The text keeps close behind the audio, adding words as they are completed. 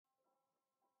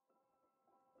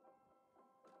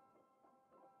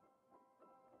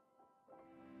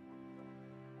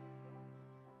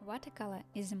Watercolor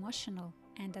is emotional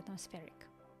and atmospheric.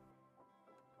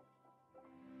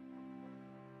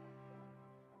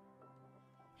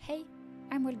 Hey,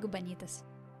 I'm Olga Bonitas.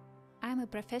 I'm a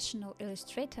professional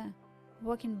illustrator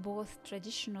working both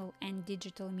traditional and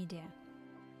digital media.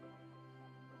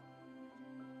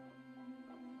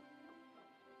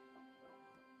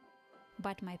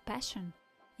 But my passion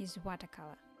is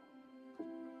watercolor.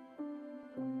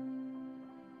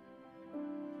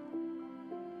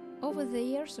 Over the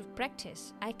years of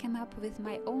practice, I came up with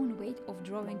my own way of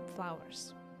drawing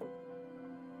flowers.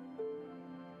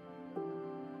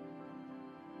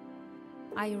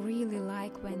 I really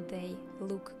like when they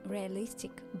look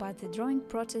realistic, but the drawing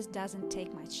process doesn't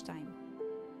take much time.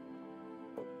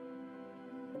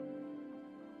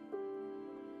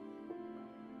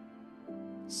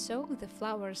 So the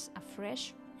flowers are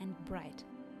fresh and bright.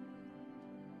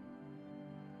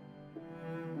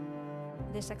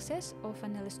 The success of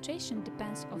an illustration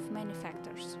depends on many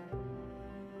factors.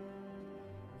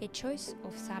 A choice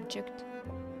of subject,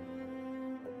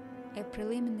 a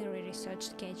preliminary research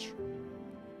sketch,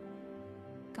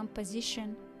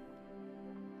 composition,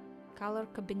 color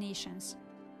combinations,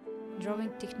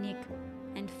 drawing technique,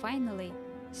 and finally,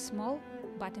 small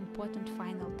but important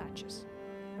final touches.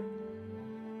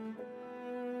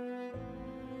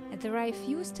 There are a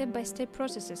few step-by-step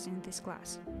processes in this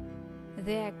class.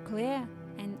 They are clear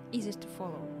and easy to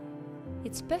follow.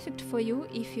 It's perfect for you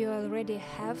if you already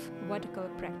have watercolor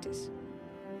practice.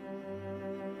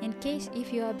 In case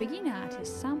if you are a beginner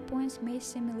artist, some points may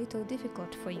seem a little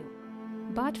difficult for you.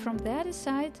 But from the other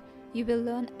side, you will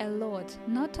learn a lot,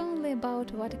 not only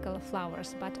about watercolor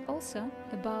flowers, but also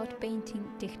about painting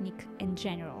technique in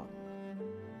general.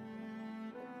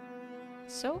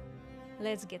 So,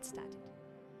 let's get started.